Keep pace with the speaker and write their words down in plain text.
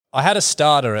I had a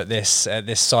starter at this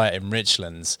site in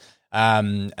Richlands.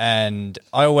 And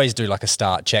I always do like a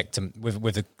start check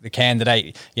with the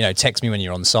candidate, text me when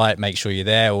you're on site, make sure you're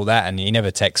there, all that. And he never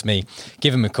texts me.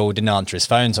 Give him a call, didn't answer his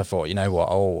phone. So I thought, you know what,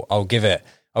 I'll give it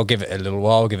a little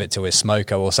while, give it to his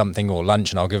smoker or something or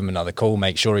lunch, and I'll give him another call,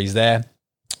 make sure he's there.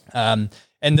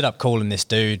 Ended up calling this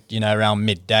dude, around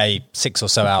midday, 6 or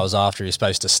so hours after he was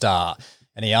supposed to start.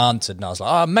 And he answered, and I was like,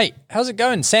 "Oh, mate, how's it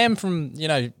going? Sam from,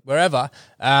 wherever.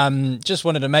 Just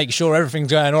wanted to make sure everything's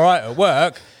going all right at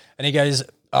work." And he goes,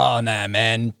 "Oh, nah,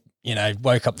 man,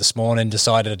 woke up this morning,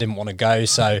 decided I didn't want to go,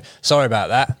 so sorry about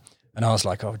that." And I was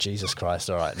like, "Oh, Jesus Christ,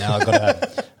 all right, now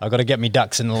I've got to get me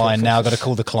ducks in the line now. I've got to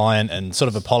call the client and sort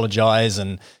of apologise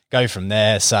and go from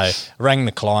there." So I rang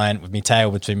the client with my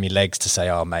tail between my legs to say,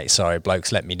 "Oh, mate, sorry,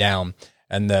 bloke's let me down."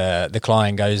 And the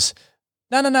client goes,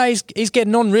 No, he's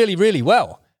getting on really, really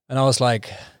well." And I was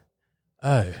like,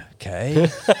 "Oh, okay,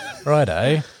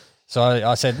 righto." So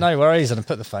I said, "No worries," and I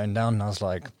put the phone down, and I was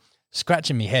like,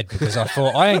 scratching my head because I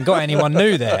thought, I ain't got anyone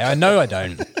new there. I know I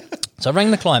don't. So I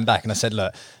rang the client back and I said,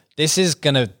 "Look, this is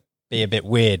going to be a bit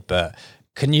weird, but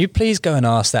can you please go and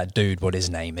ask that dude what his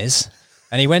name is?"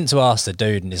 And he went to ask the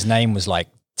dude, and his name was like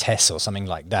Tess or something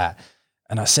like that.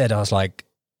 And I was like,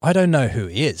 "I don't know who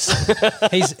he is.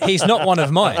 He's not one of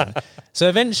mine." So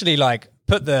eventually, like,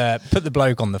 put the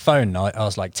bloke on the phone. I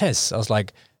was like, "Tess," I was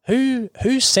like, who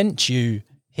sent you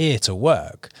here to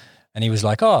work?" And he was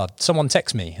like, "Oh, someone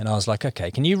text me." And I was like,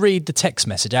 "Okay, can you read the text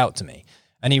message out to me?"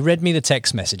 And he read me the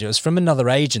text message. It was from another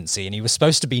agency, and he was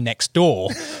supposed to be next door.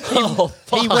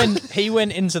 He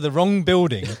went into the wrong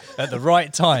building at the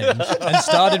right time and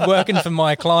started working for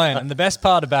my client. And the best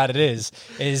part about it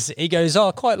is he goes, "Oh,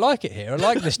 I quite like it here. I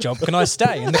like this job. Can I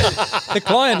stay?" And the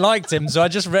client liked him, so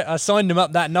I signed him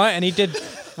up that night, and he did.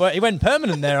 Well, he went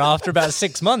permanent there after about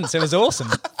 6 months. It was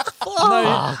awesome.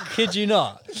 No, kid you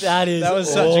not. That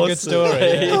was such a good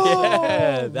story.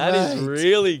 Yeah, that is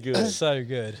really good. That's so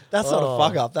good. That's not a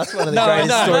fuck up. That's one of the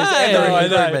greatest stories ever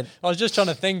in recruitment. I was just trying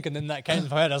to think, and then that came to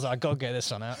my head. I was like, "I got to get this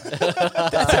one out."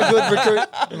 That's how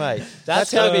good mate.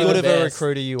 That's how good of a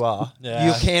recruiter you are. Yeah.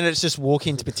 Your candidates just walk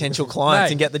into potential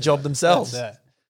clients and get the job themselves. That's it.